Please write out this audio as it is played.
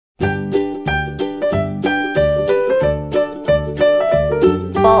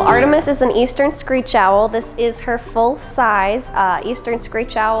Artemis is an Eastern Screech Owl. This is her full size. Eastern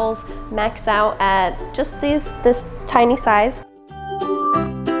Screech Owls max out at just this tiny size.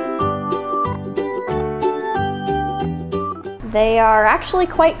 They are actually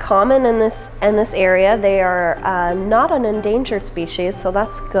quite common in this area. They are not an endangered species, so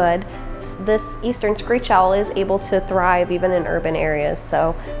that's good. This Eastern Screech Owl is able to thrive even in urban areas,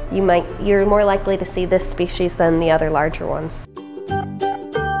 so you're more likely to see this species than the other larger ones.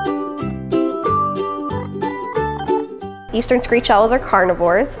 Eastern Screech Owls are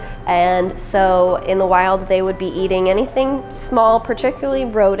carnivores, and so in the wild they would be eating anything small, particularly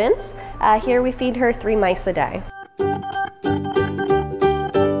rodents. Here we feed her 3 mice a day.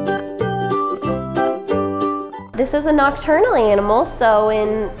 This is a nocturnal animal, so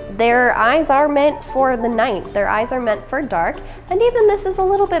their eyes are meant for the night. Their eyes are meant for dark, and even this is a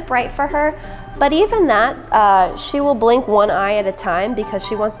little bit bright for her. But even that, she will blink one eye at a time because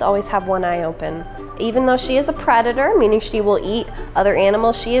she wants to always have one eye open. Even though she is a predator, meaning she will eat other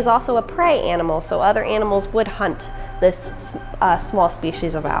animals, she is also a prey animal, so other animals would hunt this small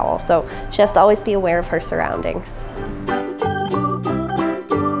species of owl. So she has to always be aware of her surroundings.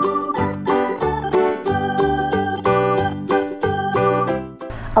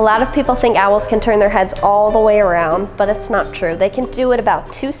 A lot of people think owls can turn their heads all the way around, but it's not true. They can do it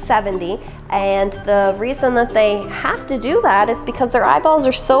about 270, and the reason that they have to do that is because their eyeballs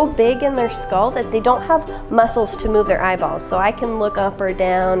are so big in their skull that they don't have muscles to move their eyeballs. So I can look up or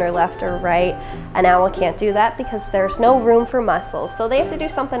down or left or right. An owl can't do that because there's no room for muscles. So they have to do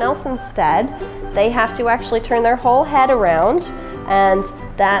something else instead. They have to actually turn their whole head around, and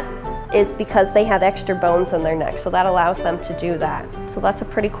that is because they have extra bones in their neck, so that allows them to do that. So that's a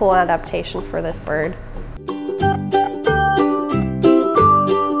pretty cool adaptation for this bird.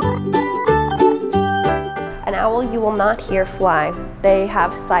 An owl you will not hear fly. They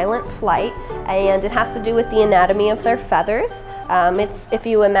have silent flight, and it has to do with the anatomy of their feathers. If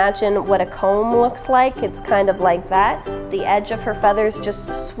you imagine what a comb looks like, it's kind of like that. The edge of her feathers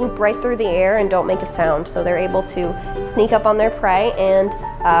just swoop right through the air and don't make a sound, so they're able to sneak up on their prey and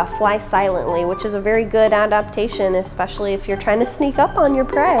fly silently, which is a very good adaptation, especially if you're trying to sneak up on your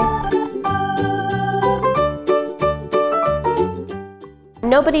prey.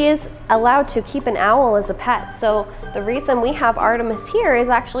 Nobody is allowed to keep an owl as a pet, so the reason we have Artemis here is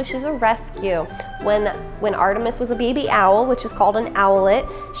actually she's a rescue. When Artemis was a baby owl, which is called an owlet,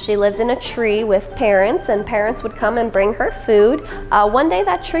 she lived in a tree with parents, and parents would come and bring her food. One day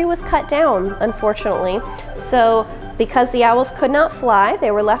that tree was cut down, unfortunately, so because the owls could not fly, they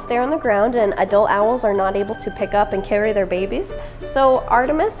were left there on the ground, and adult owls are not able to pick up and carry their babies. So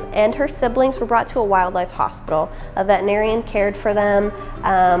Artemis and her siblings were brought to a wildlife hospital. A veterinarian cared for them,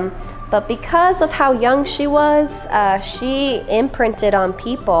 but because of how young she was, she imprinted on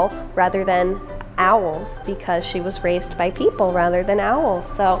people rather than owls because she was raised by people rather than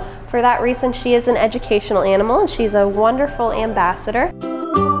owls. So for that reason, she is an educational animal, and she's a wonderful ambassador.